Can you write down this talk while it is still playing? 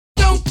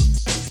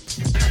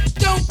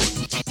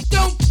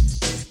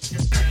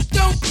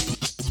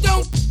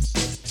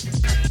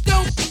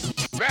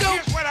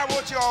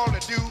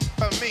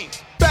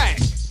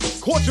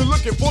But you're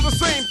looking for the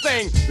same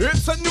thing.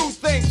 It's a new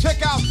thing.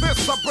 Check out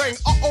this I bring.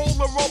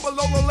 The roll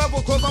below the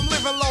level, cause I'm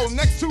living low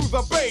next to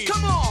the base.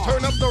 Come on!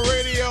 Turn up the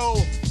radio.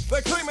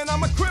 They're claiming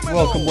I'm a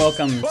criminal.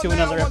 Welcome to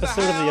another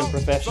episode of the Young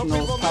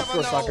Professionals,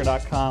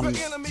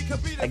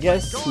 TopScoreSoccer.com's, I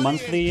guess,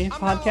 monthly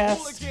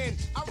podcast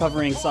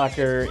covering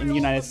soccer in the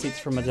United States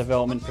from a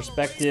development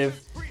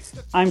perspective.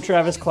 I'm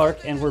Travis Clark,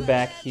 and we're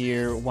back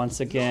here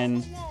once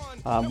again.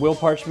 Will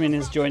Parchman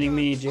is joining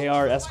me.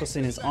 J.R.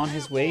 Eskelson is on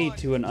his way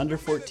to an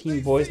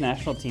under-14 boys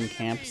national team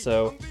camp,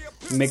 so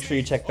make sure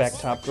you check back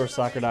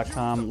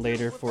TopScoreSoccer.com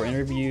later for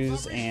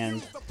interviews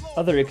and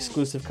other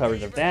exclusive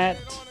coverage of that.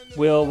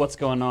 Will, what's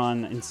going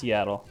on in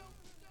Seattle?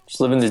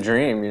 Just living the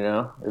dream, you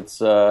know. It's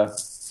a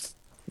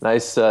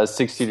nice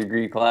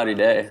 60-degree cloudy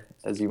day,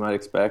 as you might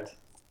expect.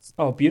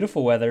 Oh,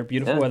 beautiful weather.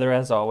 Beautiful weather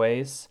as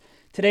always.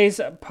 Today's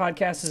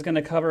podcast is going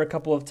to cover a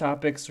couple of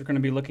topics. We're going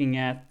to be looking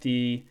at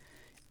the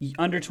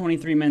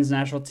under-23 men's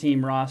national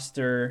team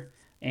roster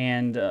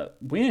and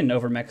win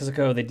over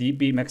Mexico. They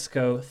beat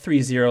Mexico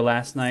 3-0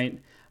 last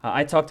night.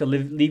 I talked to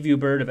Liviu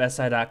Bird of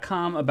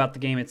SI.com about the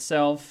game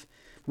itself.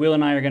 Will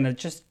and I are going to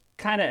just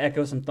kind of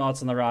echo some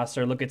thoughts on the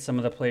roster, look at some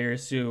of the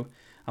players who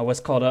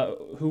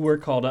were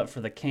called up for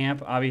the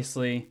camp.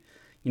 Obviously,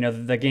 you know,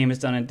 the game is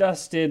done and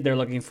dusted. They're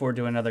looking forward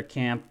to another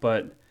camp,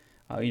 but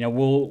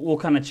we'll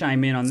kind of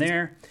chime in on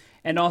there.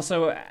 And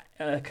also,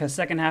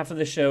 second half of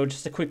the show,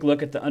 just a quick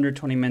look at the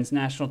under-20 men's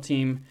national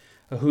team,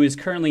 who is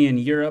currently in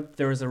Europe.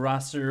 There was a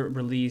roster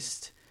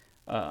released,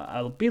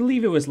 I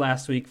believe it was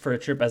last week, for a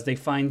trip as they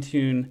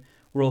fine-tune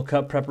World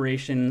Cup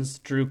preparations,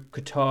 drew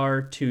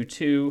Qatar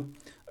 2-2.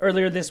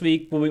 Earlier this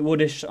week, we'll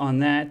dish on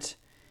that,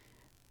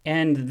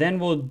 and then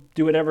we'll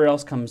do whatever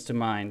else comes to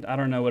mind. I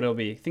don't know what it'll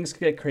be. Things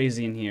get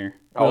crazy in here.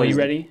 Are you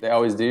ready? They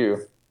always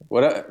do.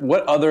 What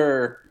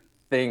other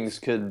things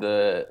could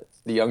the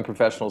Young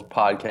Professionals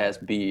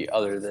podcast be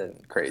other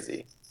than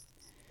crazy?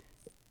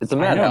 It's a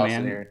madhouse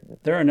in here.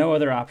 There are no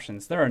other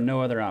options.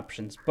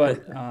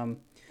 But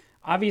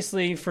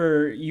obviously,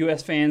 for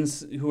U.S.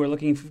 fans who are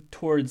looking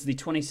towards the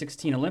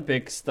 2016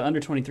 Olympics, the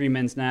under-23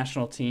 men's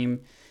national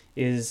team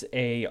is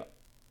a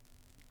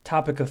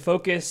topic of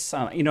focus.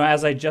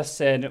 As I just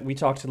said, we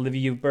talked to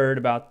Liviu Bird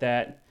about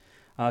that,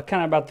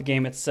 kind of about the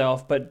game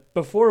itself. But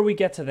before we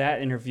get to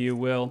that interview,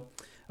 Will,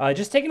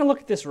 just taking a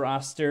look at this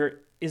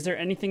roster, is there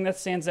anything that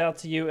stands out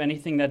to you,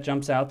 anything that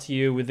jumps out to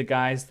you with the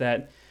guys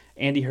that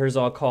Andy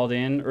Herzog called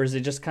in, or is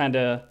it just kind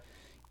of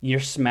your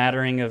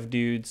smattering of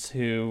dudes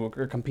who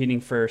are competing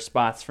for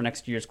spots for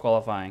next year's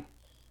qualifying?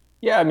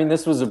 Yeah, I mean,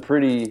 this was a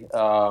pretty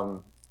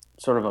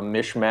sort of a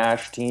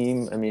mishmash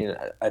team. I mean,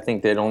 I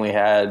think they'd only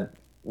had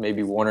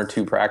maybe one or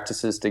two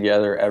practices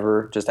together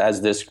ever, just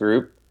as this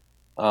group.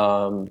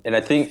 And I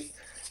think,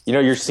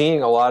 you're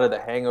seeing a lot of the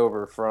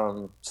hangover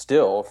from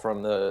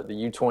the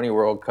U20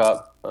 World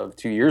Cup of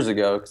 2 years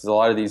ago, because a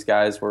lot of these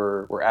guys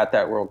were at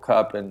that World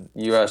Cup, and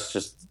U.S.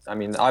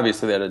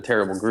 obviously they had a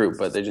terrible group,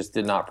 but they just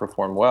did not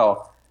perform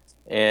well.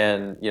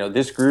 And,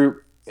 this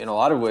group, in a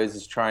lot of ways,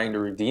 is trying to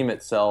redeem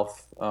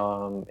itself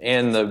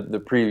and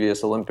the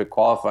previous Olympic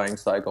qualifying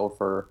cycle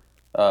for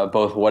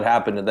both what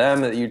happened to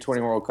them at the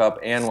U20 World Cup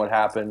and what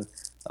happened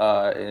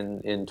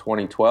in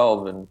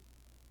 2012 and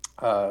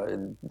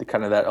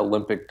kind of that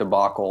Olympic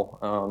debacle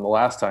the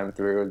last time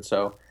through. And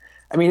so,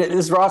 I mean,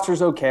 this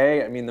roster's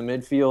okay. I mean, the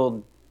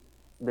midfield,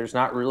 there's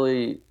not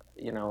really,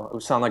 it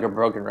would sound like a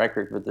broken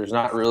record, but there's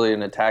not really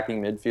an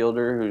attacking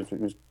midfielder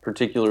who's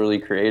particularly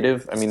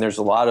creative. I mean, there's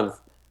a lot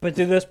of... But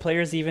do those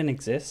players even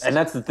exist? And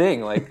that's the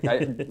thing. Like,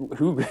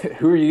 who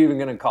are you even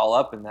going to call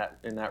up in that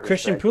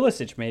Christian respect?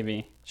 Pulisic,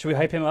 maybe. Should we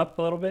hype him up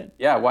a little bit?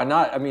 Yeah, why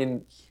not? I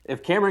mean,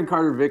 if Cameron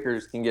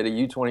Carter-Vickers can get a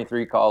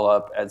U23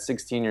 call-up at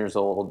 16 years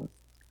old,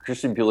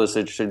 Christian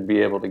Pulisic should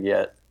be able to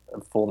get a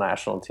full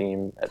national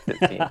team at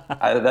 15.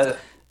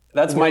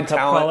 That's my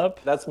talent.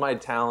 Call-up? That's my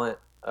talent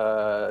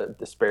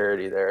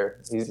disparity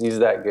there. He's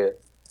that good.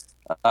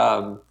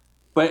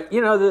 But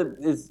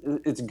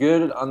it's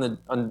good on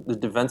the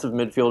defensive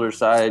midfielder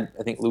side.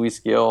 I think Luis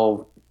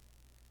Gil,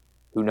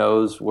 who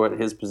knows what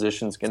his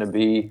position's going to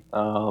be.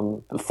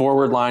 The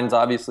forward line's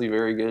obviously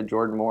very good.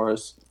 Jordan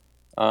Morris.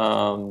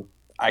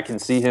 I can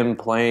see him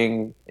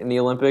playing in the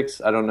Olympics.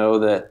 I don't know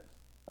that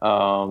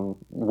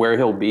where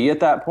he'll be at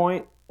that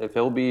point. If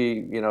he'll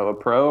be a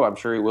pro, I'm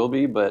sure he will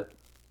be. But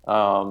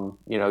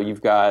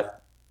you've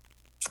got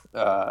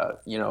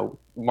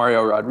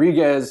Mario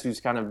Rodriguez,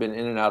 who's kind of been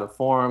in and out of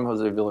form.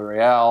 Jose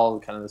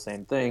Villarreal, kind of the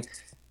same thing.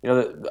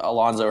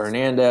 Alonso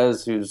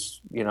Hernandez,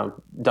 who's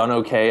done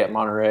okay at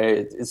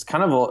Monterrey. It's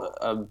kind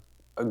of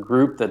a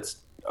group that's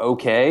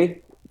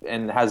okay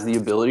and has the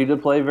ability to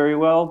play very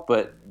well,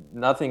 but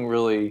nothing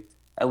really,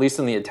 at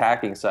least on the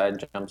attacking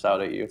side, jumps out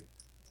at you.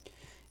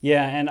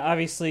 Yeah, and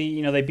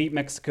obviously, they beat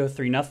Mexico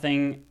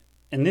 3-0,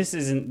 and this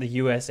isn't the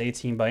USA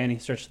team by any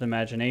stretch of the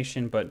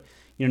imagination, but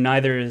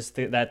neither is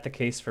that the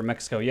case for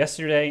Mexico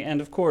yesterday. And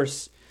of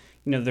course,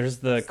 there's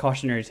the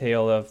cautionary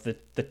tale of the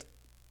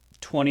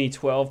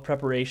 2012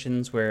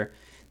 preparations where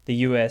the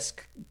U.S.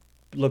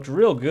 looked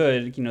real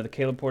good. The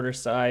Caleb Porter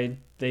side,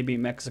 they beat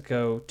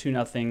Mexico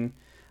 2-0.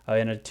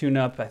 in a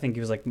tune-up. I think he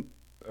was like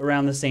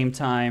around the same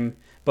time,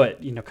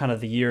 but kind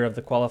of the year of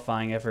the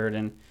qualifying effort,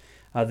 and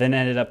then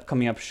ended up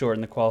coming up short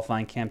in the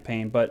qualifying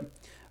campaign. But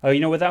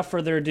without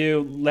further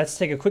ado, let's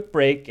take a quick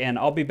break, and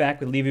I'll be back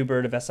with Liviu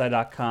Bird of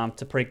SI.com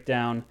to break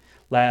down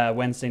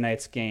Wednesday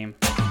night's game.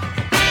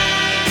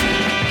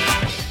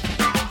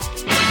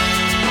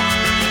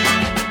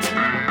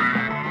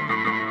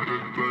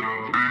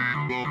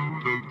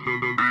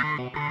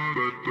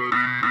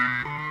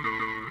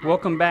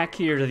 Welcome back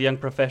here to the Young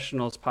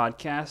Professionals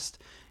podcast.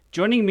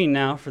 Joining me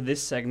now for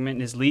this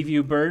segment is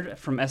Liviu Bird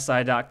from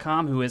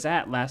SI.com, who is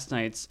at last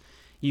night's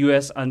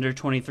U.S.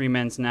 Under-23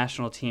 men's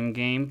national team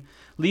game.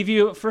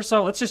 Liviu, first of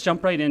all, let's just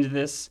jump right into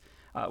this.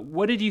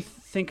 What did you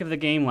think of the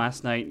game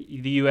last night,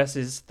 the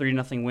U.S.'s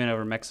 3-0 win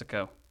over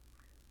Mexico?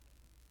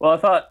 Well, I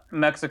thought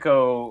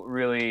Mexico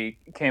really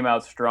came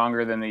out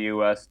stronger than the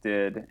U.S.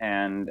 did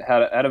and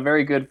had a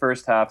very good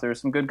first half. There was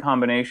some good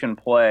combination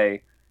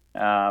play.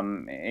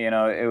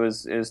 It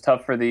was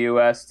tough for the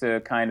U.S.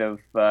 to kind of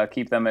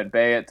keep them at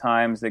bay at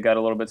times. They got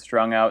a little bit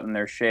strung out in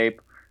their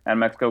shape, and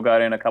Mexico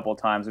got in a couple of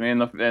times. I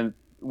mean,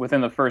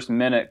 within the first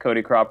minute,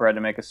 Cody Cropper had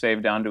to make a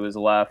save down to his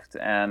left,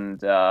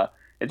 and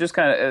it just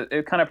kind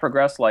of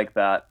progressed like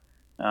that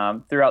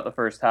throughout the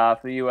first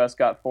half. The U.S.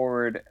 got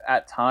forward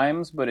at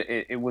times, but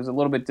it was a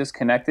little bit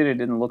disconnected. It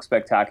didn't look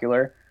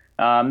spectacular.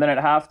 Then at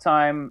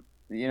halftime,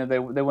 they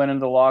went into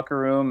the locker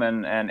room,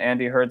 and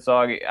Andy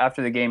Herzog,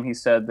 after the game, he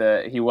said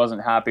that he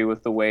wasn't happy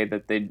with the way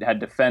that they had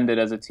defended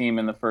as a team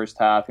in the first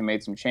half. He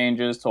made some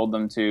changes, told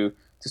them to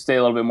stay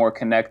a little bit more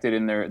connected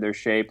in their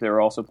shape. They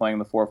were also playing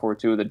the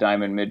 4-4-2 with the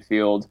diamond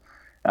midfield,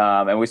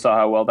 and we saw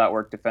how well that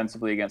worked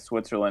defensively against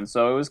Switzerland.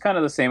 So it was kind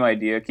of the same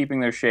idea, keeping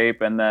their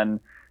shape and then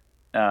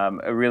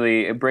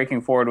really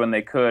breaking forward when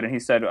they could. And he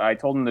said, I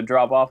told them to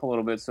drop off a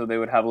little bit so they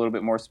would have a little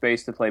bit more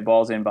space to play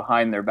balls in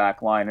behind their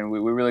back line. And we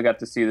really got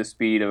to see the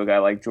speed of a guy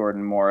like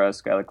Jordan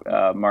Morris, a guy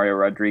like Mario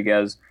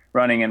Rodriguez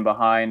running in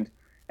behind.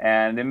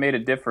 And it made a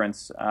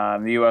difference.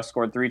 The U.S.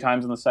 scored 3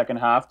 times in the second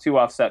half, 2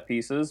 off set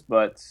pieces,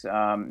 but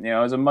it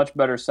was a much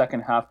better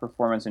second half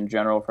performance in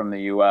general from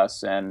the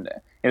U.S. And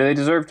they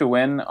deserved to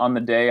win on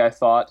the day, I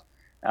thought.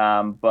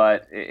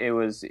 But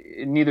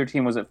neither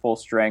team was at full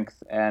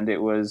strength, and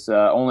it was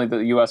only the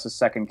U.S.'s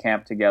second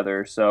camp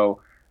together.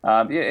 So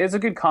it's a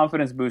good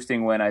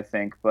confidence-boosting win, I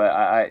think.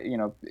 But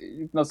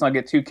let's not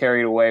get too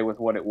carried away with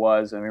what it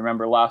was. And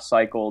remember, last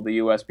cycle the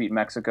U.S. beat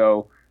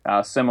Mexico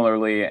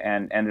similarly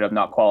and ended up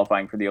not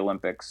qualifying for the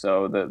Olympics.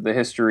 So the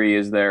history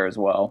is there as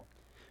well.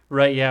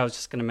 Right. Yeah, I was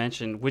just going to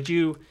mention. Would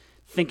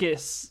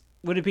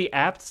it be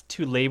apt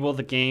to label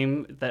the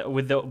game that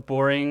with the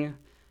boring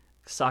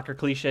soccer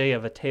cliche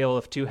of a tale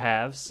of two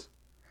halves?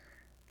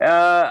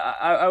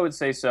 I would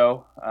say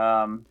so.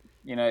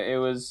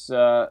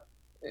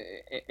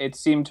 It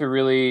seemed to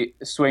really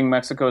swing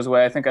Mexico's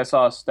way. I think I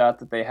saw a stat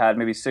that they had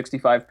maybe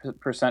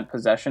 65%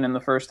 possession in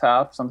the first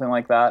half, something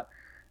like that.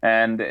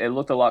 And it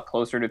looked a lot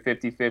closer to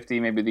 50-50,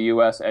 maybe the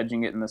U.S.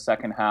 edging it in the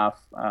second half.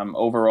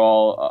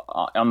 Overall,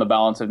 on the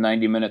balance of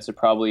 90 minutes, it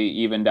probably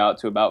evened out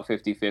to about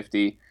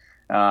 50-50.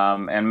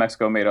 And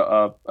Mexico made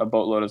a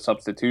boatload of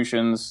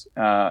substitutions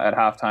at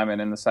halftime and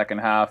in the second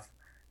half.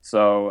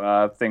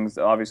 So things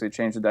obviously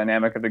changed the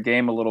dynamic of the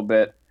game a little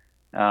bit.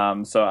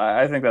 So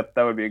I think that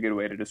would be a good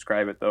way to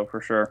describe it, though,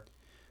 for sure.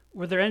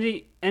 Were there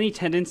any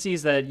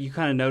tendencies that you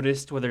kind of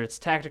noticed, whether it's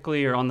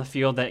tactically or on the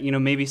field, that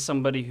maybe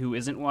somebody who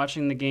isn't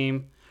watching the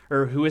game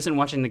or who isn't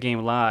watching the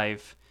game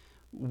live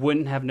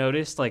wouldn't have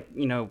noticed? Like,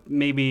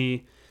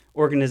 maybe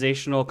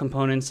organizational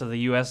components of the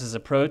U.S.'s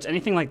approach,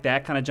 anything like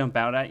that kind of jump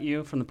out at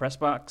you from the press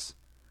box?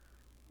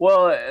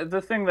 Well,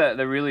 the thing that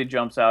really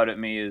jumps out at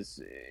me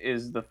is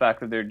the fact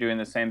that they're doing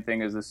the same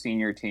thing as the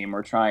senior team,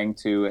 or trying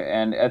to,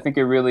 and I think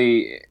it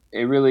really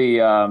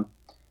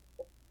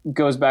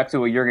goes back to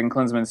what Jurgen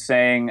Klinsmann's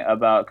saying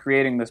about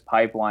creating this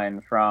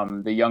pipeline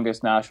from the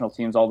youngest national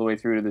teams all the way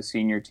through to the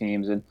senior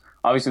teams. And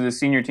obviously the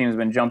senior team has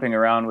been jumping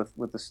around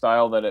with the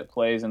style that it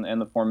plays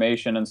and the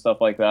formation and stuff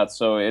like that.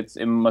 So it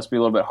must be a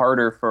little bit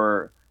harder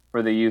for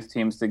the youth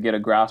teams to get a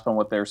grasp on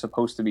what they're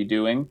supposed to be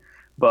doing.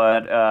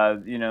 But,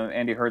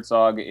 Andy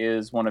Herzog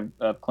is one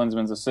of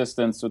Klinsmann's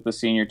assistants with the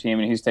senior team,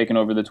 and he's taken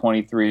over the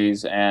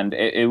 23s. And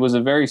it was a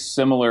very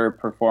similar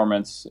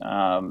performance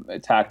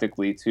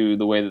tactically to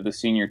the way that the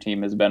senior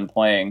team has been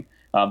playing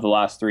the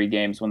last 3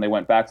 games when they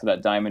went back to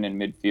that diamond in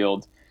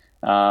midfield.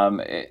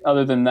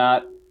 Other than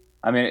that,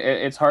 I mean,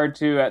 it's hard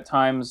to at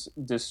times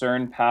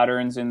discern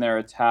patterns in their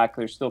attack.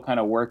 They're still kind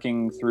of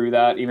working through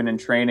that. Even in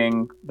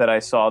training that I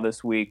saw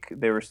this week,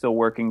 they were still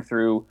working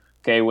through,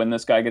 okay, when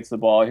this guy gets the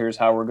ball, here's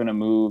how we're going to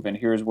move, and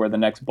here's where the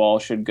next ball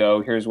should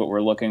go. Here's what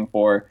we're looking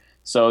for.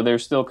 So they're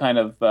still kind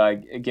of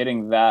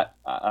getting that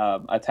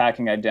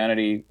attacking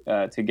identity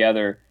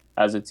together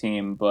as a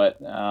team.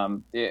 But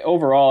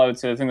overall, I would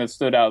say the thing that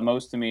stood out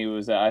most to me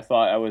was that I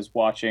thought I was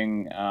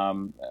watching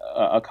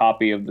a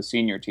copy of the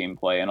senior team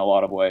play in a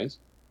lot of ways.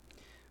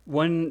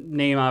 One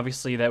name,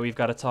 obviously, that we've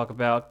got to talk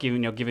about,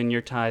 given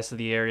your ties to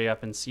the area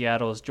up in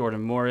Seattle, is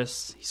Jordan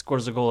Morris. He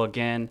scores a goal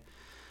again.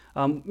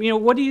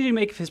 What do you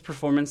make of his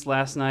performance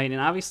last night? And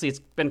obviously, it's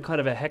been kind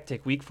of a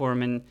hectic week for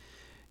him. And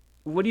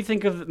what do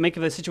you make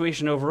of the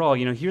situation overall?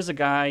 Here's a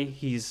guy,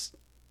 he's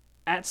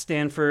at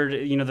Stanford.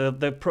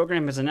 The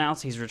program has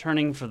announced he's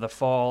returning for the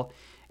fall,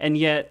 and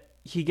yet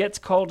he gets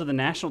called to the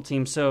national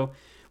team. So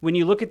when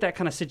you look at that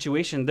kind of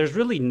situation, there's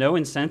really no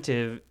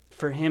incentive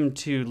for him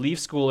to leave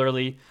school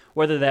early,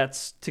 whether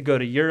that's to go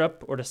to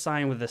Europe or to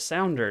sign with the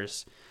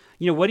Sounders.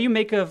 What do you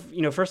make of,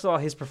 first of all,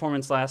 his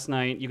performance last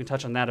night? You can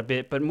touch on that a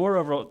bit, but more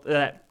overall,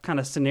 that kind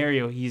of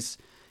scenario he's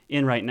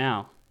in right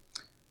now.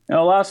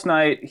 Last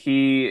night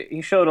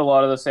he showed a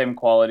lot of the same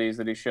qualities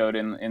that he showed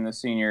in the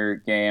senior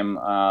game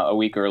a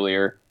week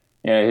earlier.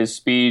 His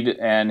speed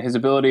and his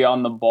ability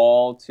on the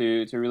ball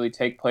to really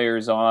take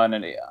players on,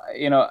 and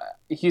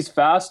he's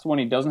fast when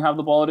he doesn't have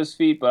the ball at his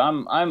feet. But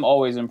I'm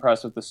always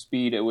impressed with the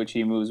speed at which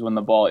he moves when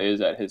the ball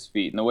is at his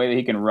feet, and the way that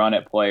he can run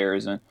at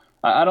players. And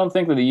I don't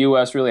think that the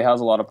U.S. really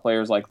has a lot of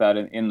players like that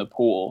in the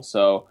pool.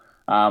 So.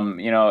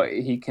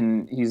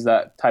 He's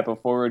that type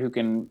of forward who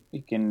can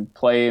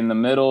play in the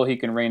middle. He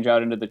can range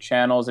out into the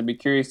channels. I'd be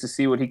curious to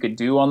see what he could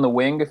do on the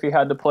wing if he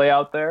had to play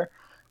out there.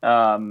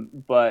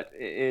 But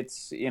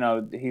it's,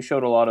 he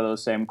showed a lot of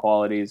those same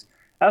qualities.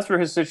 As for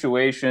his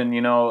situation,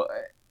 you're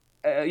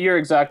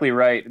exactly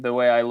right. The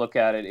way I look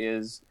at it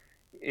is,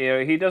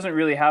 he doesn't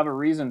really have a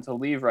reason to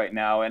leave right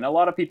now. And a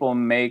lot of people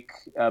make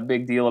a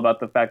big deal about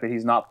the fact that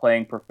he's not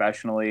playing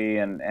professionally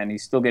and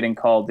he's still getting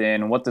called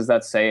in. And what does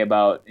that say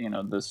about,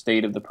 the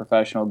state of the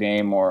professional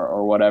game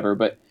or whatever?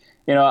 But,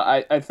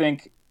 I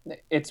think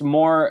it's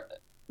more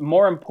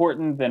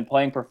important than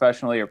playing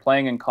professionally or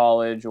playing in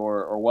college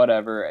or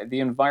whatever.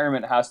 The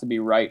environment has to be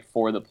right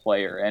for the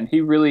player. And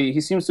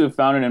he seems to have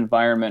found an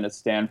environment at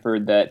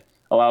Stanford that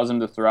allows him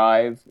to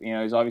thrive.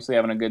 He's obviously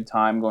having a good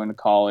time going to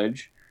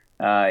college.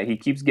 He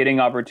keeps getting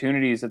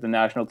opportunities at the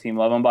national team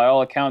level, and by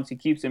all accounts, he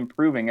keeps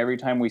improving every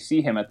time we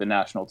see him at the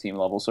national team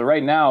level. So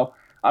right now,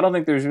 I don't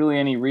think there's really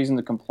any reason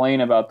to complain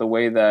about the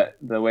way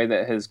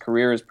that his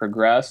career has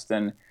progressed,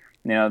 and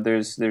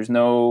there's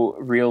no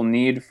real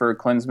need for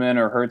Klinsmann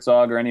or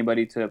Herzog or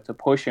anybody to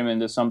push him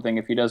into something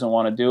if he doesn't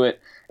want to do it.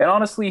 And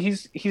honestly,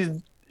 he's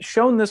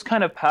shown this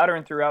kind of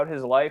pattern throughout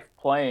his life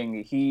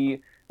playing.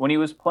 When he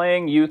was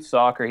playing youth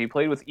soccer, he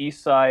played with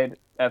Eastside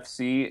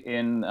FC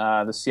in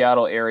the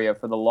Seattle area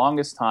for the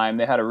longest time.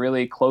 They had a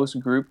really close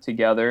group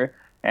together,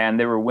 and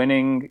they were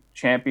winning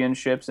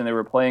championships, and they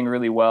were playing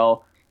really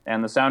well.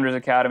 And the Sounders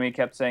Academy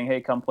kept saying, "Hey,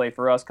 come play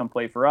for us, come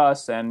play for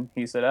us." And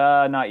he said,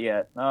 not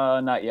yet.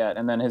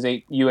 And then his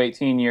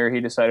U18 year,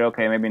 he decided,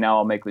 okay, maybe now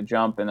I'll make the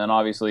jump. And then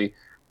obviously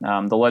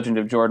the legend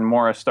of Jordan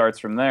Morris starts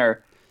from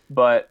there.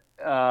 But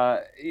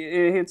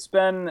it's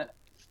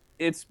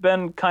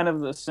been kind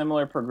of a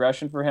similar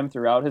progression for him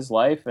throughout his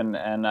life, and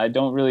I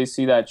don't really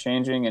see that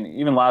changing. And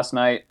even last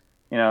night,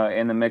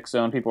 in the mix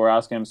zone, people were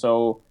asking him,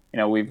 so,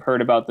 we've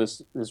heard about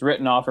this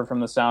written offer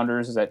from the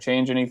Sounders. Does that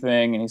change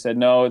anything? And he said,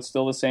 no, it's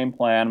still the same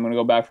plan. I'm going to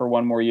go back for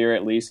one more year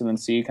at least and then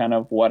see kind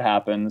of what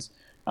happens.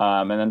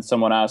 And then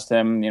someone asked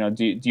him,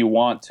 do you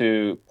want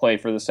to play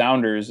for the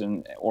Sounders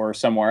or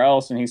somewhere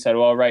else? And he said,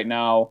 well, right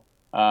now,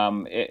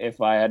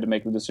 if I had to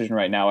make the decision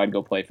right now, I'd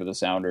go play for the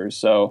Sounders.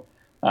 So,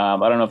 I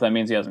don't know if that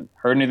means he hasn't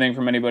heard anything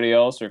from anybody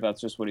else or if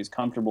that's just what he's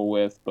comfortable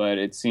with, but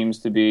it seems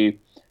to be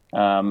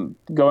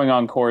going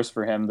on course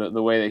for him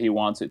the way that he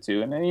wants it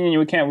to. And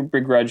we can't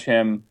begrudge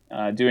him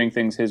doing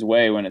things his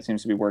way when it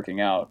seems to be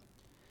working out.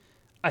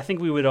 I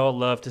think we would all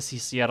love to see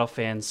Seattle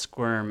fans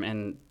squirm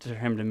and for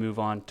him to move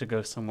on to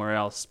go somewhere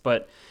else.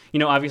 But,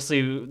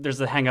 obviously there's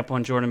the hang up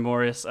on Jordan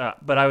Morris.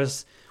 But I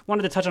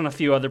wanted to touch on a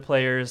few other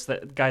players,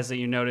 guys that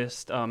you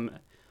noticed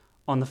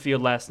on the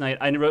field last night.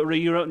 You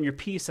wrote in your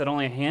piece that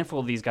only a handful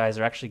of these guys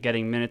are actually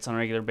getting minutes on a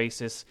regular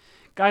basis.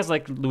 Guys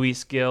like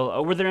Luis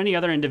Gil. Were there any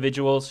other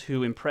individuals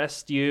who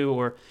impressed you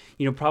or,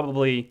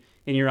 probably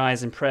in your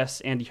eyes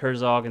impressed Andy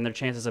Herzog and their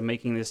chances of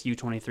making this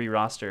U23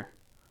 roster?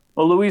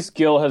 Well, Luis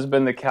Gil has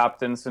been the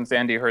captain since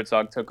Andy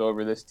Herzog took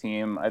over this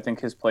team. I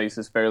think his place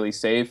is fairly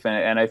safe,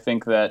 and I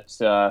think that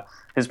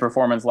his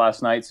performance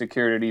last night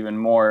secured it even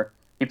more.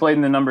 He played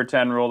in the number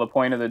 10 role, the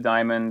point of the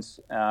diamond,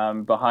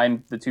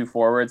 behind the two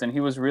forwards, and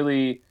he was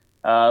really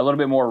a little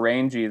bit more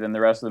rangy than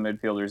the rest of the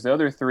midfielders. The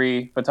other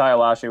three, Fatai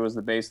Alashe was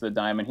the base of the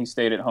diamond. He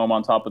stayed at home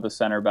on top of the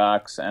center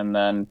backs, and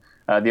then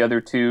the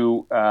other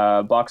two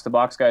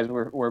box-to-box guys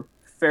were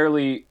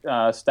fairly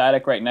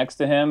static right next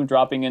to him,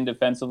 dropping in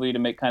defensively to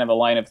make kind of a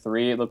line of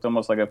three. It looked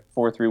almost like a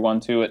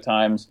 4-3-1-2 at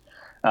times.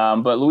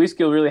 But Luis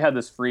Gil really had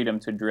this freedom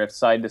to drift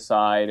side to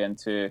side and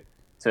to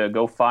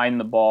go find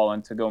the ball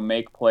and to go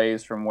make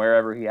plays from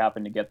wherever he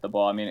happened to get the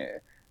ball. I mean,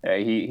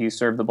 he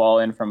served the ball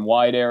in from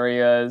wide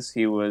areas.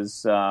 He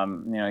was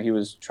he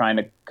was trying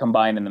to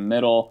combine in the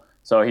middle.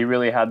 So he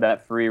really had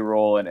that free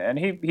role, and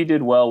he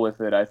did well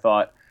with it, I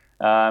thought.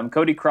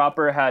 Cody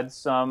Cropper had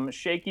some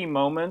shaky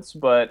moments,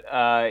 but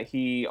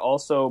he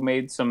also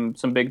made some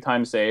big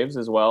time saves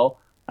as well.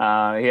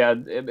 He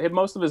had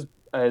most of his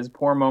his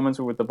poor moments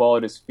with the ball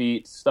at his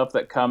feet, stuff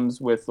that comes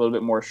with a little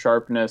bit more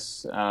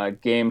sharpness,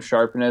 game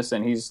sharpness,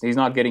 and he's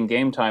not getting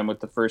game time with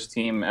the first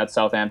team at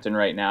Southampton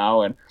right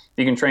now. And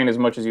you can train as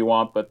much as you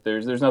want, but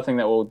there's nothing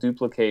that will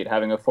duplicate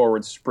having a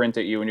forward sprint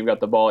at you when you've got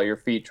the ball at your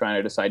feet, trying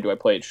to decide, do I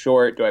play it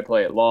short, do I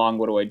play it long,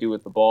 what do I do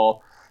with the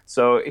ball?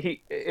 So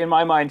in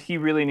my mind, he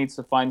really needs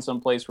to find some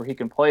place where he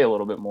can play a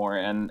little bit more,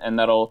 and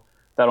that'll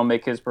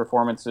make his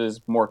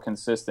performances more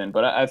consistent.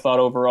 But I thought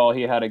overall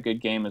he had a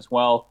good game as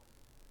well.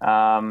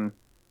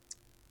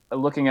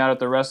 Looking out at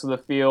the rest of the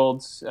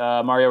fields,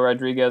 Mario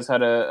Rodriguez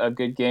had a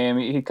good game.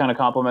 He kind of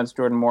complements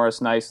Jordan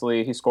Morris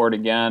nicely. He scored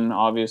again,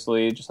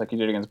 obviously, just like he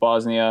did against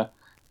Bosnia.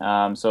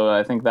 So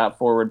I think that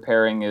forward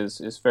pairing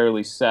is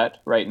fairly set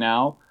right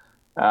now.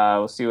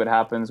 We'll see what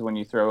happens when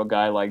you throw a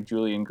guy like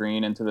Julian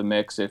Green into the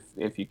mix,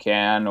 if you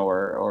can,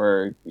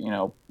 or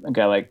a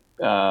guy like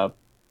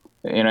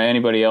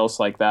anybody else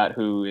like that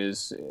who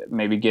is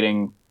maybe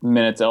getting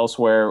minutes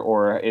elsewhere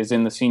or is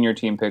in the senior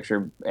team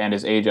picture and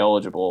is age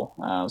eligible.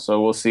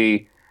 So we'll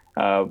see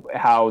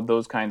how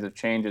those kinds of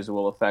changes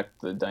will affect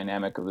the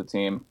dynamic of the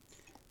team.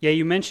 Yeah,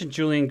 you mentioned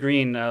Julian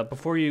Green.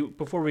 Before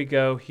we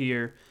go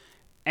here,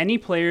 any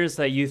players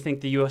that you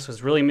think the U.S.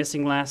 was really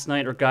missing last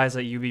night, or guys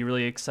that you'd be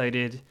really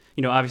excited?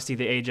 Obviously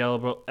the age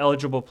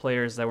eligible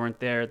players that weren't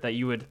there that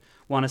you would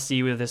want to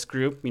see with this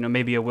group.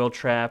 Maybe a Will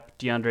Trapp,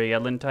 DeAndre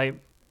Yedlin type.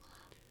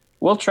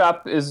 Will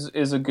Trapp is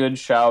a good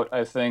shout.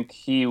 I think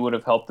he would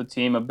have helped the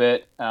team a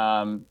bit.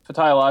 Fatai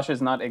Alasha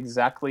is not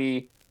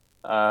exactly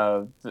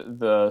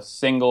the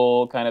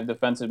single kind of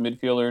defensive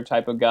midfielder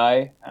type of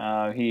guy.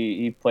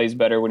 He plays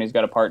better when he's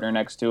got a partner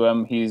next to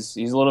him. He's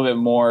a little bit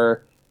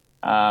more.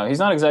 He's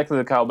not exactly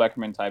the Kyle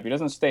Beckerman type. He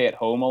doesn't stay at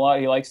home a lot.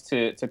 He likes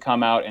to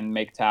come out and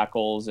make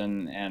tackles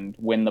and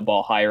win the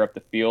ball higher up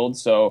the field.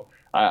 So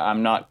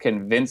I'm not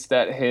convinced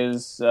that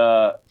his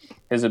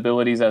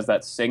abilities as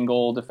that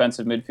single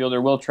defensive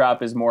midfielder. Will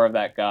Trapp is more of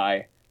that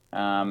guy.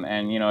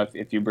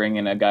 If you bring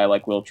in a guy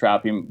like Will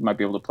Trapp, you might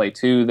be able to play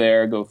two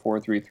there, go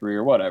 4-3-3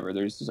 or whatever.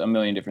 There's a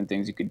million different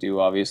things you could do,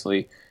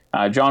 obviously.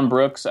 John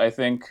Brooks, I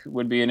think,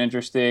 would be an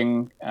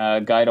interesting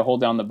guy to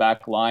hold down the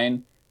back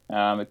line.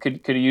 Could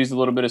have used a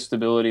little bit of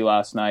stability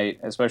last night,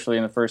 especially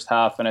in the first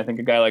half. And I think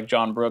a guy like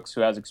John Brooks,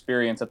 who has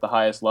experience at the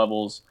highest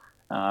levels,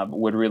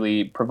 would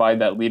really provide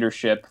that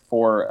leadership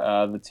for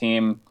the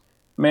team.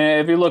 I mean,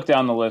 if you look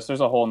down the list,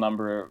 there's a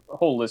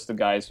whole list of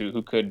guys who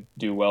could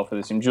do well for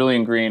this team.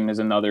 Julian Green is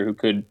another who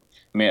could.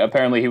 I mean,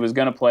 apparently he was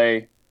going to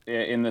play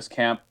in this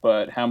camp,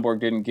 but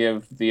Hamburg didn't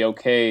give the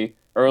okay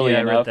early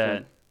enough. I read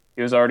that.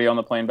 He was already on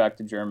the plane back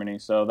to Germany,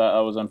 so that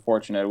was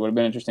unfortunate. It would have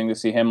been interesting to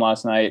see him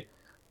last night.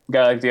 A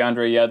guy like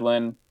DeAndre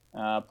Yedlin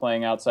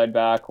playing outside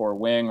back or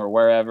wing or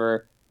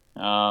wherever.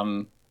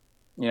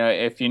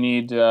 If you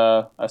need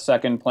a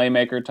second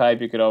playmaker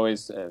type, you could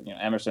always,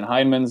 Emerson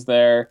Heineman's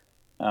there.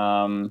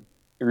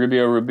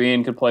 Rubio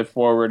Rubin could play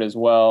forward as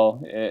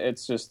well.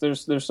 It's just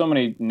there's so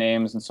many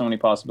names and so many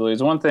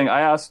possibilities. One thing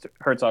I asked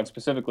Herzog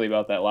specifically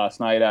about that last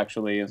night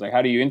actually is like,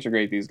 how do you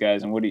integrate these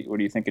guys and what are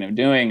you thinking of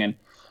doing? And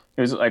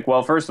it was like,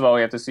 well, first of all,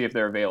 we have to see if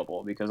they're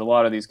available because a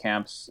lot of these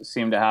camps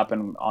seem to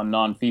happen on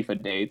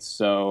non-FIFA dates.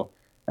 So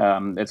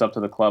it's up to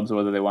the clubs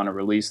whether they want to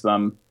release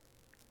them.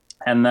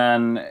 And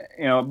then,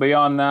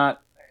 beyond that,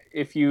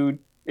 if you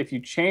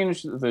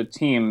change the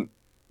team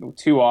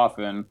too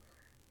often,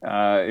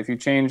 if you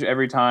change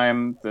every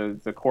time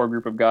the core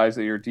group of guys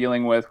that you're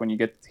dealing with, when you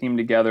get the team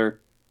together,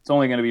 it's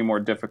only going to be more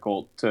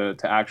difficult to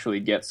actually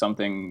get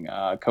something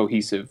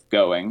cohesive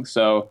going.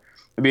 So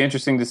it'd be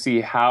interesting to see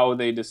how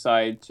they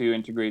decide to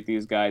integrate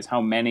these guys, how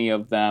many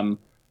of them,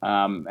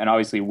 and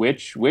obviously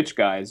which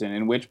guys and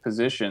in which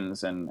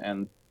positions. And I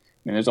mean,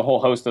 there's a whole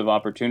host of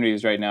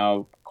opportunities right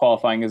now.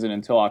 Qualifying isn't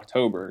until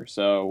October,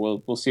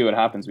 so we'll see what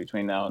happens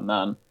between now and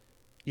then.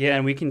 Yeah,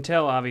 and we can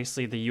tell,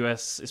 obviously, the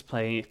U.S. is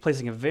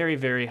placing a very,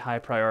 very high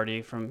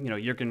priority from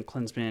Jurgen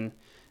Klinsmann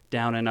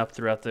down and up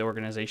throughout the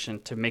organization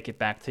to make it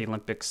back to the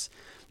Olympics.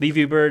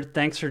 Liviu Bird,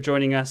 thanks for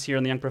joining us here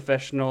on the Young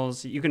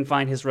Professionals. You can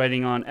find his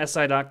writing on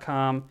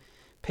SI.com,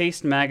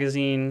 Paste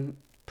Magazine,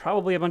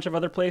 probably a bunch of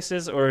other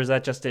places, or is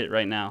that just it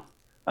right now?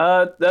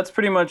 That's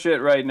pretty much it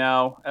right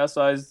now.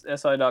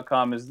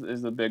 SI.com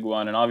is the big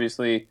one, and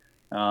obviously,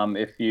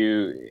 if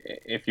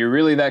you're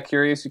really that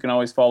curious, you can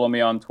always follow me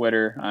on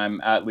Twitter.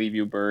 I'm at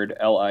Liviu Bird,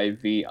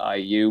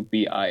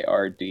 LiviuBird.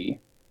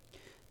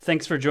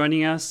 Thanks for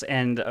joining us,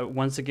 and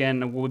once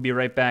again, we'll be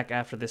right back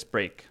after this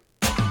break.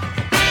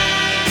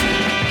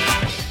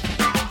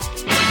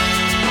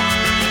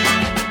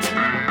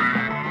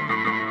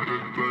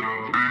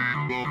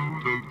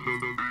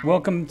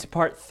 Welcome to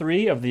part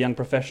 3 of the Young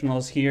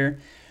Professionals here,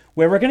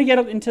 where we're going to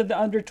get into the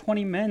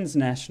under-20 men's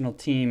national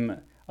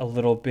team a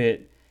little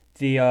bit.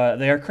 They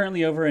are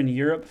currently over in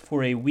Europe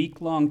for a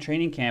week-long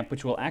training camp,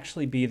 which will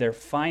actually be their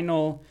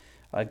final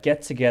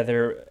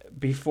get-together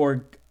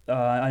before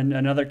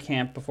another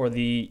camp before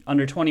the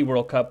Under-20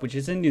 World Cup, which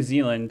is in New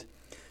Zealand,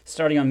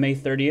 starting on May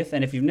 30th.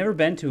 And if you've never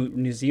been to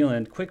New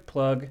Zealand, quick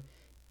plug,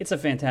 it's a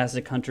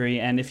fantastic country.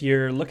 And if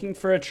you're looking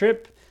for a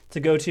trip to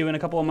go to in a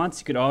couple of months,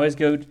 you could always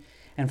go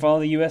and follow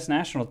the U.S.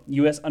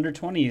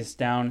 under-20s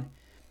down.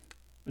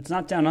 It's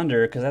not down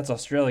under because that's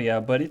Australia,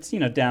 but it's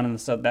down in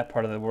that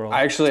part of the world.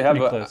 I actually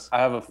have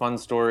a fun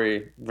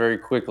story very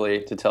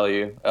quickly to tell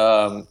you.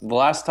 The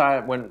last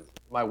time when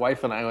my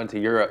wife and I went to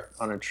Europe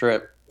on a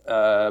trip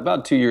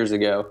about 2 years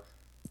ago,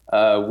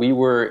 we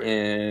were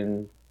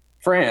in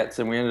France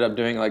and we ended up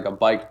doing like a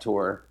bike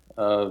tour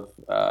of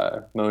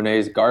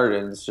Monet's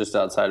gardens just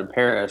outside of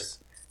Paris.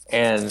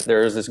 And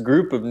there was this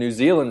group of New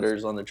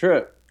Zealanders on the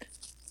trip.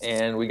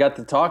 And we got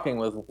to talking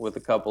with a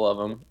couple of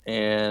them,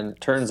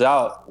 and turns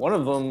out one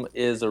of them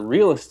is a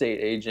real estate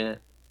agent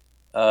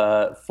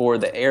for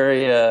the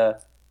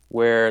area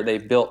where they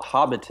built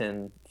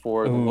Hobbiton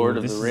for the Lord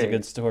of the Rings. This is a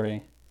good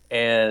story.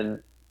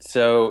 And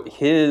so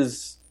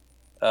his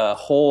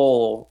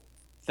whole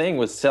thing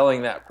was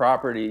selling that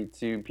property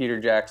to Peter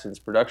Jackson's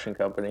production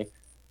company.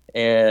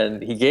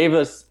 And he gave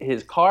us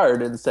his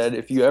card and said,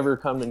 if you ever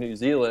come to New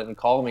Zealand,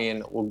 call me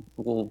and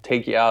we'll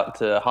take you out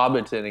to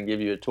Hobbiton and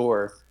give you a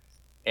tour.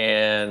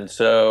 And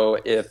so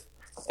if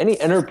any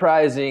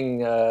enterprising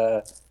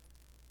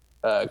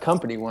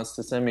company wants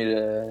to send me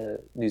to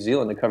New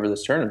Zealand to cover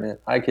this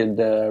tournament, I could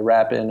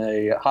wrap in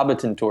a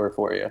Hobbiton tour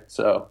for you.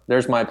 So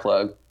there's my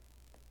plug.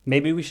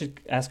 Maybe we should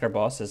ask our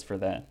bosses for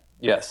that.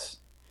 Yes.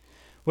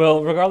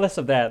 Well, regardless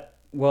of that,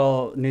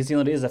 New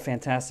Zealand is a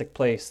fantastic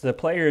place. The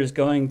player is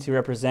going to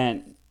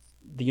represent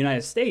the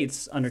United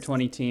States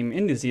under-20 team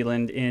in New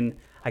Zealand in,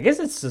 I guess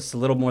it's just a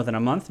little more than a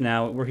month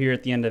now. We're here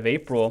at the end of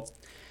April.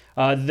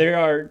 There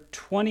are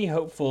 20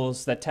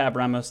 hopefuls that Tab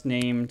Ramos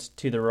named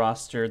to the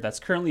roster. That's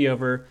currently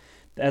over.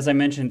 As I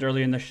mentioned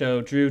earlier in the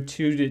show, drew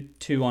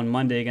 2-2 on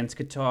Monday against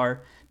Qatar.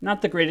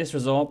 Not the greatest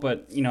result,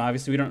 but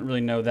obviously we don't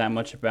really know that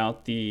much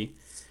about the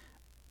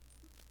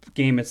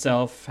game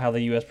itself, how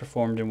the U.S.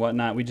 performed and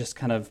whatnot. We just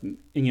kind of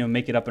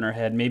make it up in our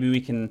head. Maybe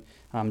we can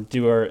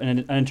do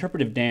an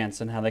interpretive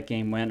dance on how that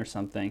game went or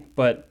something.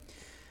 But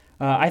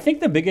I think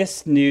the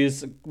biggest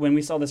news when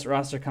we saw this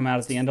roster come out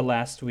at the end of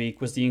last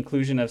week was the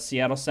inclusion of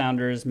Seattle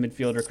Sounders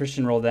midfielder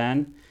Christian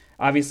Roldan.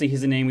 Obviously,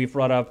 he's a name we've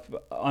brought up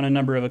on a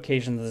number of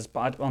occasions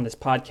on this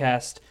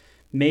podcast.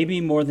 Maybe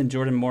more than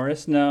Jordan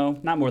Morris. No,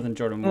 not more than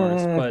Jordan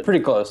Morris, but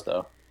pretty close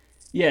though.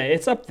 Yeah,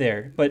 it's up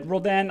there. But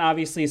Roldan,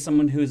 obviously, is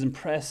someone who's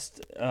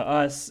impressed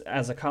us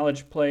as a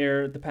college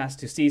player the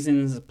past 2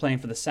 seasons, playing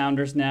for the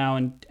Sounders now,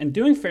 and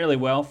doing fairly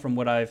well from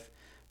what I've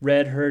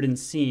read, heard, and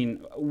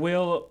seen.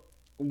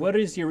 What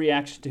is your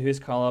reaction to his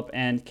call-up,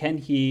 and can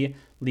he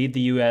lead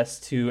the U.S.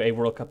 to a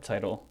World Cup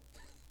title?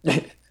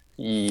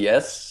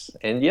 Yes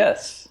and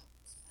yes.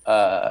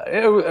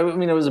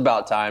 It was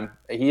about time.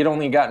 He had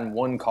only gotten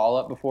 1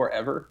 call-up before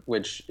ever,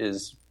 which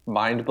is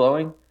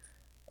mind-blowing.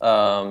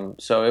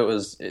 So it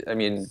was,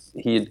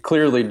 he had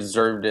clearly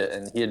deserved it,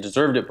 and he had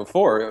deserved it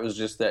before. It was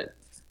just that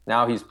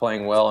now he's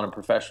playing well on a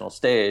professional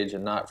stage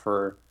and not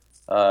for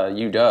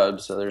UW,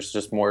 so there's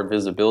just more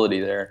visibility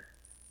there.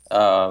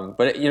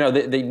 But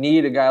they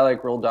need a guy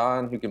like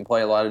Roldan who can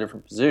play a lot of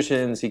different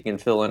positions. He can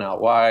fill in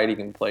out wide. He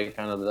can play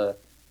kind of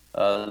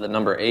the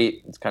number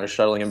 8. It's kind of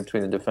shuttling in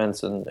between the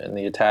defense and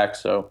the attack.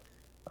 So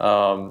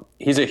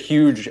he's a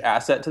huge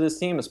asset to this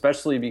team,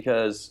 especially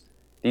because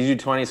these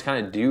U20s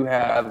kind of do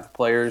have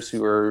players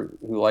who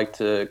like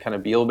to kind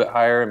of be a little bit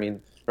higher.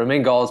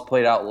 Romain Gall has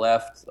played out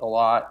left a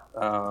lot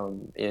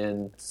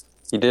in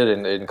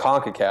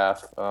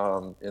CONCACAF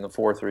in the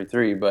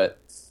 4-3-3, but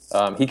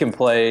he can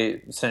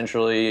play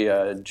centrally.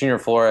 Junior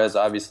Flores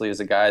obviously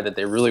is a guy that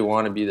they really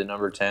want to be the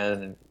number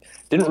 10, and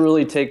didn't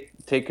really take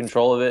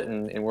control of it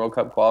in World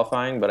Cup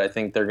qualifying, but I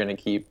think they're going to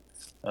keep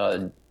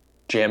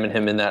jamming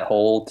him in that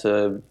hole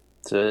to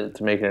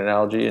make an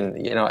analogy.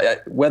 And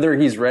whether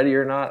he's ready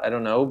or not, I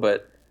don't know.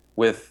 But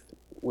with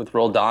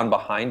Roldan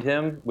behind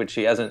him, which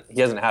he hasn't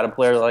had a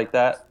player like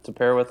that to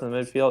pair with in the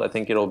midfield, I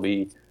think it'll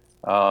be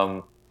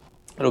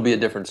a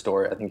different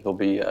story. I think he'll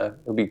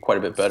be quite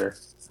a bit better.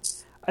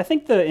 I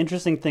think the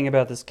interesting thing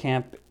about this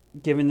camp,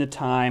 given the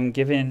time,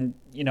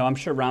 I'm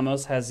sure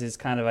Ramos has his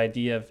kind of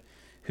idea of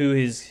who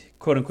his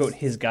quote unquote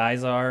his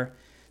guys are.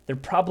 There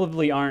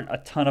probably aren't a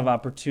ton of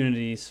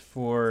opportunities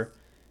for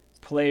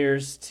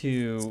players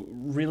to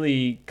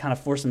really kind of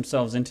force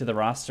themselves into the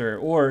roster,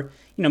 or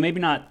maybe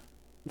not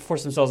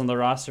force themselves on the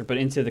roster, but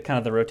into the kind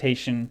of the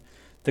rotation,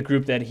 the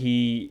group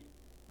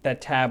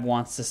that Tab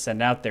wants to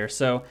send out there.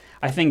 So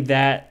I think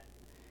that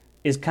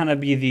is kind of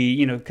be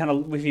the kind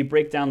of if you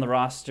break down the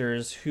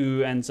rosters,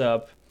 who ends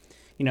up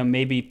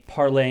maybe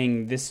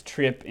parlaying this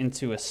trip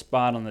into a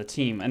spot on the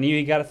team. And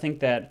you got to think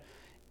that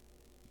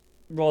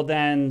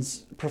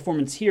Roldan's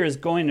performance here is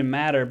going to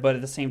matter, but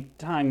at the same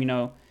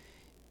time,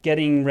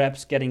 getting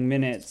reps, getting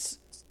minutes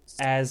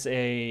as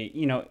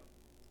on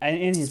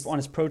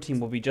his pro team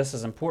will be just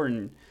as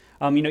important.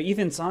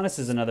 Ethan Sonis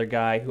is another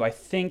guy who I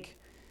think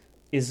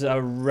is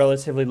a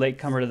relatively late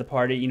comer to the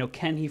party.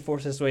 Can he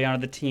force his way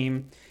onto the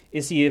team?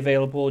 Is he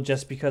available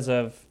just because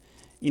of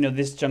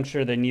this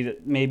juncture? They need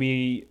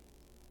maybe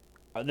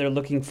they're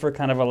looking for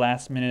kind of a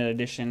last minute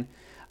addition.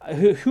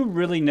 Who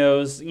really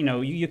knows?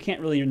 You can't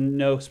really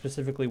know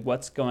specifically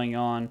what's going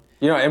on.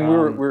 And we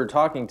were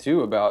talking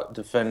too about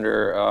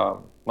defender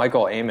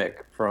Michael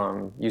Amick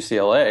from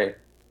UCLA,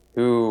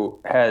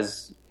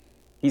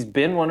 he's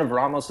been one of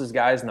Ramos's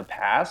guys in the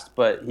past,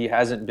 but he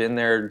hasn't been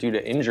there due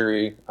to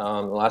injury the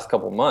last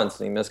couple of months,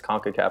 and he missed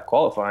CONCACAF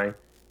qualifying.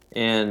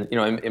 And,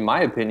 in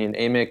my opinion,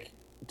 Amick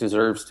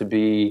deserves to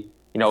be,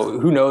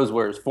 who knows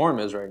where his form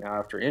is right now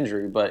after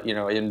injury, but,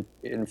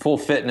 in full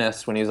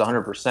fitness when he's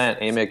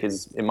 100%, Amick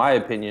is, in my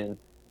opinion,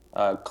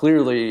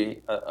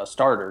 clearly a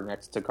starter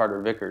next to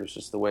Carter Vickers,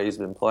 just the way he's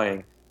been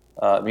playing.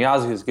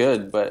 Miyazu is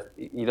good, but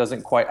he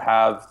doesn't quite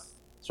have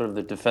sort of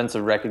the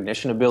defensive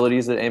recognition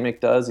abilities that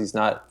Amick does. He's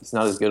not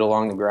as good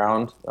along the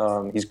ground.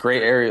 He's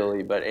great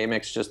aerially, but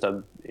Amick's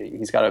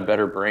he's got a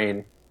better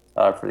brain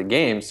for the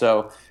game.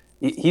 So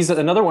he's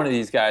another one of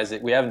these guys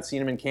that we haven't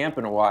seen him in camp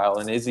in a while.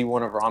 And is he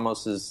one of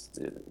Ramos's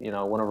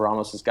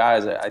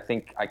guys?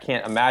 I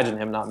can't imagine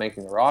him not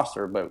making the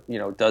roster, but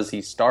does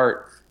he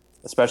start?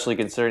 Especially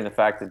considering the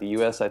fact that the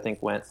U.S. I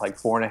think went like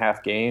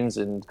 4.5 games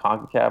in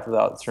CONCACAF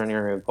without turning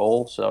a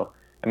goal. So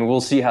we'll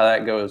see how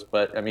that goes.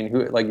 But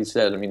like you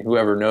said,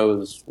 whoever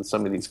knows with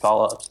some of these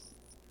call-ups.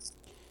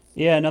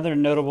 Yeah, another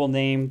notable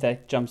name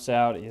that jumps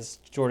out is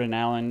Jordan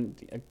Allen,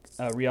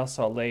 Real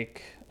Salt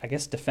Lake, I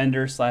guess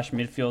defender /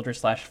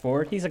 midfielder /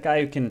 forward. He's a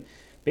guy who can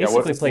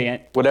basically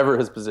play whatever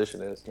his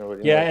position is.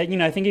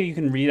 I think if you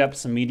can read up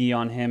some media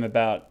on him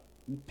about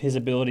his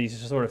ability to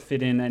sort of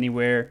fit in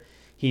anywhere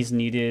he's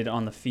needed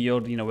on the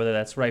field, whether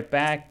that's right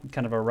back,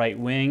 kind of a right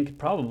wing, could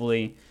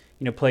probably,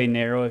 play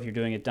narrow if you're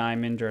doing a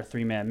diamond or a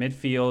 3-man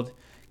midfield,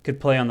 could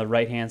play on the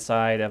right-hand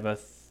side of a,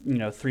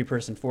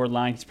 3-person forward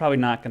line. He's probably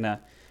not going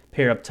to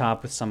pair up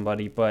top with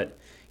somebody, but,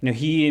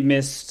 he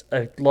missed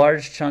a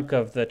large chunk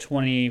of the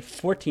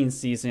 2014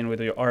 season with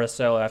the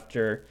RSL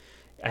after,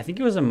 I think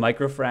it was a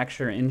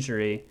microfracture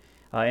injury,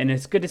 and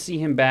it's good to see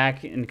him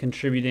back and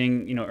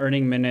contributing,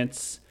 earning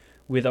minutes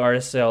with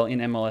RSL in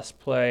MLS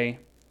play.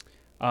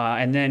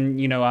 And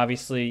then,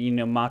 obviously,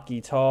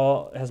 Maki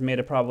Tall has made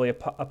probably a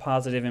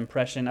positive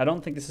impression. I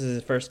don't think this is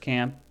his first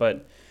camp,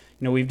 but,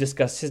 we've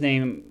discussed his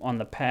name in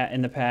the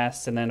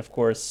past. And then, of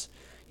course,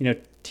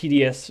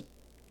 TDS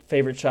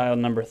favorite child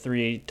number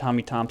 3,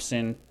 Tommy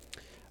Thompson,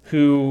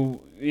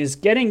 who is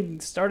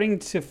starting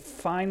to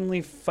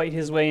finally fight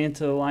his way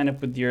into the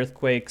lineup with the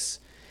Earthquakes.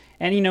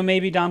 And,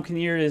 maybe Dom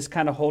Kinnear is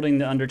kind of holding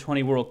the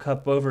Under-20 World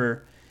Cup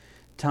over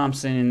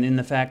Thompson in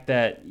the fact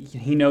that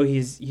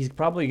he's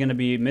probably going to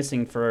be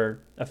missing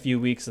for a few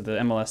weeks of the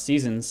MLS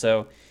season,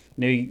 so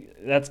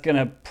that's going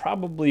to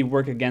probably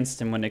work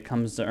against him when it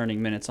comes to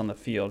earning minutes on the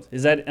field.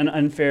 Is that an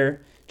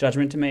unfair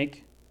judgment to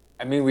make?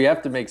 We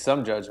have to make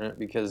some judgment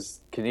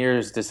because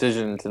Kinnear's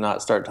decision to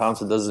not start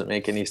Thompson doesn't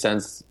make any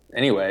sense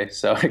anyway.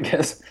 So I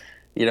guess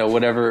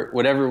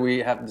whatever we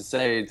have to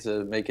say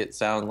to make it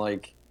sound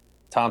like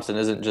Thompson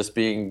isn't just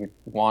being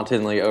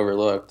wantonly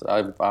overlooked.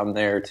 I'm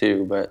there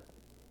too, but.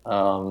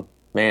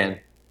 Man,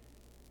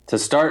 to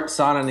start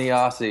Sana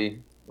Niasi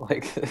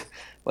like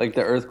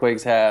the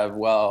Earthquakes have,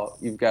 well,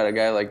 you've got a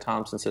guy like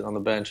Thompson sitting on the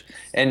bench.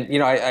 And,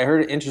 I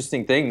heard an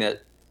interesting thing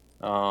that,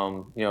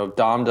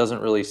 Dom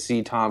doesn't really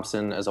see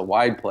Thompson as a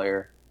wide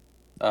player.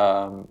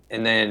 And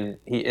then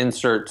he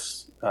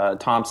inserts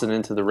Thompson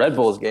into the Red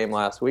Bulls game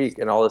last week,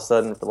 and all of a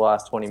sudden, for the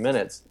last 20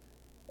 minutes,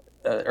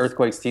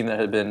 Earthquakes team that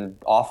had been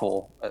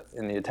awful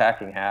in the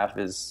attacking half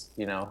is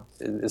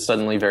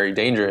suddenly very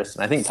dangerous.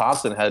 And I think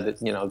Thompson had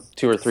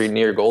 2 or 3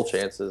 near goal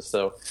chances.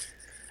 So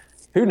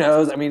who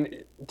knows?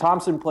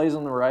 Thompson plays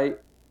on the right,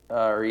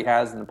 or he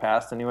has in the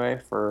past anyway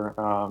for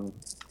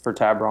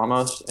Tab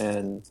Ramos.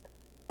 And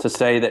to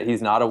say that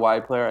he's not a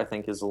wide player, I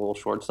think is a little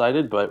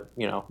short-sighted. But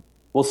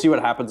we'll see what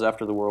happens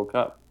after the World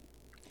Cup.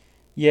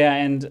 Yeah,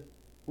 and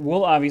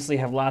we'll obviously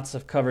have lots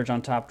of coverage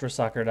on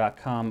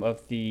TopDrawSoccer.com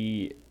of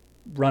the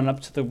run up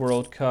to the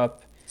World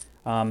Cup.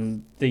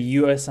 The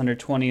U.S.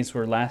 under-20s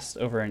were last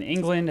over in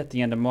England at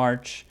the end of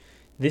March.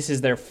 This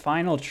is their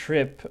final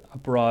trip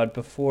abroad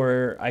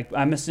before,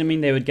 I'm assuming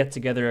they would get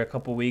together a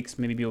couple weeks,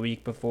 maybe a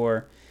week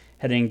before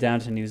heading down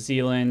to New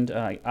Zealand.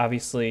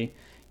 Obviously,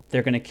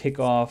 they're going to kick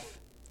off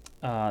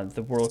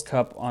the World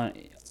Cup on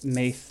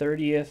May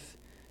 30th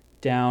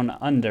down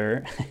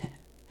under,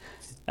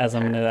 as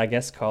I'm going to, I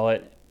guess, call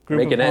it.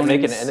 Making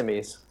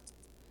enemies.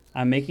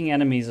 I'm making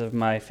enemies of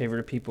my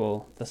favorite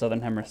people, the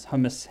Southern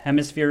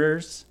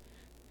Hemispheres.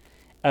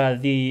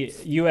 The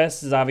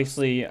U.S. is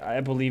obviously,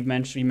 I believe,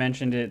 we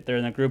mentioned it. They're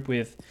in a group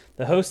with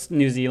the host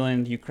New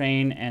Zealand,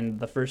 Ukraine, and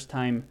the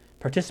first-time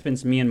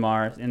participants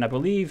Myanmar. And I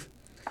believe,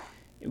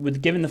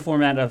 given the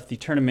format of the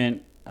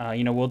tournament,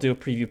 we'll do a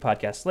preview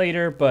podcast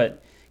later.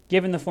 But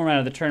given the format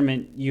of the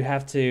tournament, you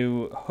have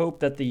to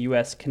hope that the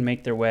U.S. can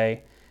make their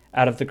way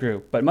out of the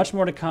group. But much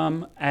more to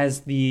come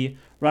as the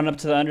run-up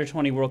to the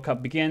Under-20 World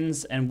Cup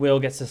begins, and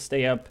Will gets to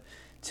stay up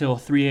till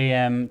 3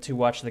 a.m. to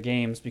watch the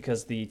games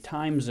because the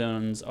time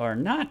zones are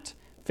not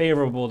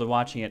favorable to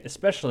watching it,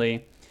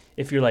 especially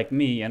if you're like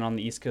me and on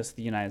the East Coast of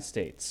the United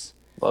States.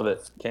 Love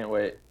it. Can't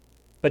wait.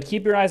 But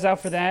keep your eyes out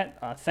for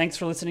that. Thanks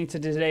for listening to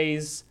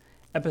today's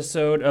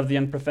episode of The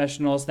Young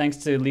Professionals. Thanks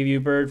to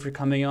Liviu Bird for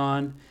coming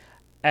on.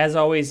 As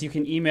always, you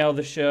can email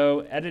the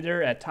show,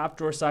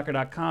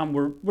 editor@topdrawersoccer.com.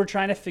 We're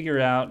trying to figure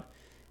out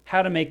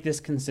how to make this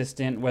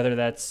consistent, whether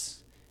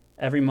that's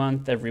every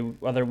month, every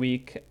other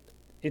week.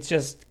 It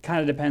just kind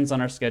of depends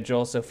on our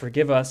schedule, so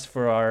forgive us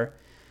for our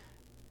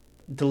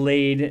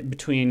delayed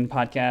between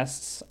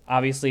podcasts.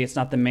 Obviously, it's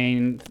not the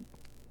main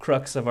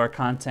crux of our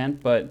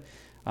content, but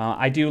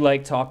I do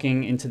like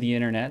talking into the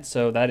internet,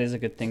 so that is a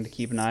good thing to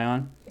keep an eye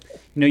on.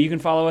 You can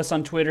follow us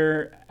on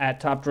Twitter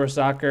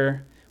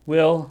 @TopDrawerSoccer.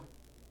 Will,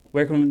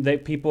 where can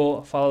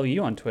people follow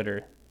you on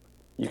Twitter?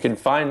 You can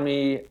find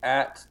me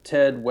at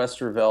Ted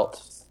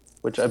Westervelt,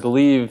 which I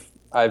believe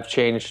I've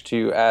changed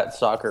to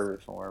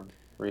 @SoccerReform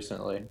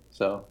recently.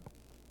 So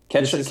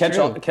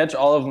catch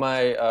all of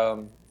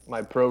my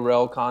my pro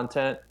rel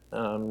content.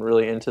 I'm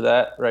really into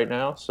that right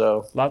now.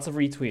 So lots of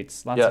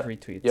retweets.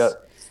 Yeah.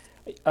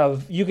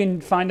 You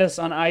can find us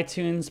on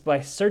iTunes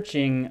by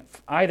searching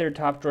either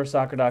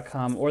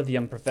TopDrawerSoccer.com or The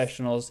Young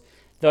Professionals.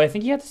 Though I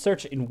think you have to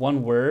search in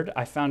one word.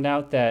 I found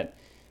out that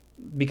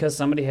because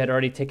somebody had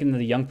already taken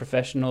The Young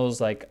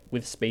Professionals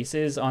with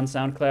spaces on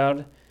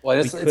SoundCloud. Well,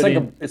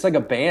 it's like a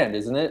band,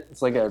 isn't it?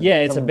 It's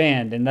a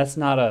band, and that's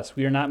not us.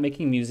 We are not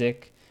making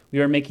music. We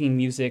are making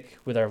music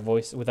with our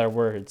voice, with our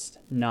words,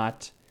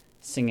 not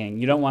singing.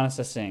 You don't want us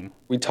to sing.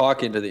 We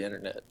talk into the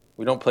internet.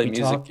 We don't play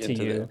music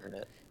into the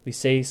internet. We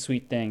say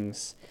sweet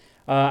things.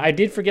 I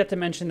did forget to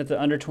mention that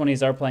the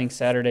under-20s are playing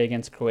Saturday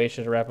against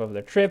Croatia to wrap up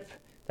their trip.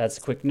 That's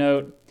a quick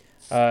note.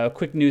 A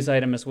quick news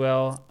item as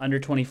well.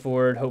 Under-20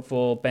 forward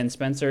hopeful Ben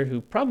Spencer, who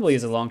probably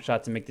is a long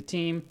shot to make the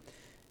team,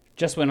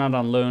 just went out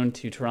on loan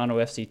to Toronto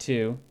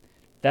FC2.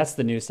 That's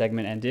the news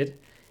segment ended.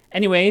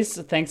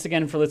 Anyways, thanks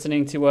again for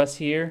listening to us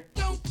here.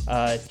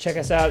 Check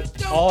us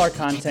out, all our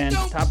content,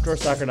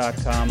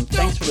 topdrawersoccer.com.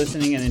 Thanks for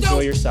listening and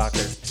enjoy your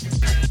soccer.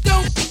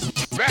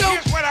 Now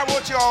here's what I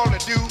want you all to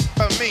do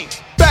for me.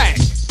 Bang!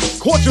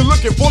 Caught you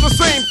looking for the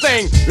same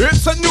thing.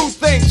 It's a new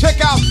thing.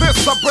 Check out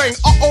this I bring.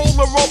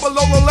 The roll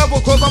below the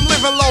level, cause I'm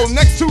living low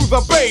next to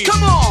the base.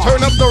 Come on!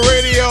 Turn up the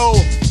radio.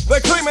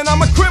 They're claiming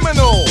I'm a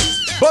criminal.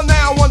 But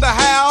now I wonder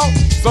how.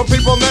 Some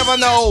people never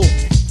know.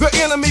 The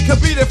enemy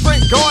could be the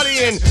Frank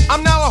Guardian.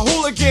 I'm now a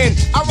hooligan.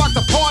 I rock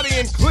the party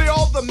and clear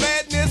all the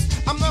madness.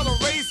 I'm not a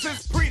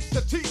racist. Preach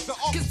to teach the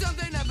office. Cause some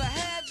they never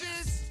had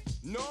this.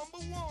 Number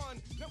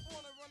one. Never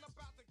wanna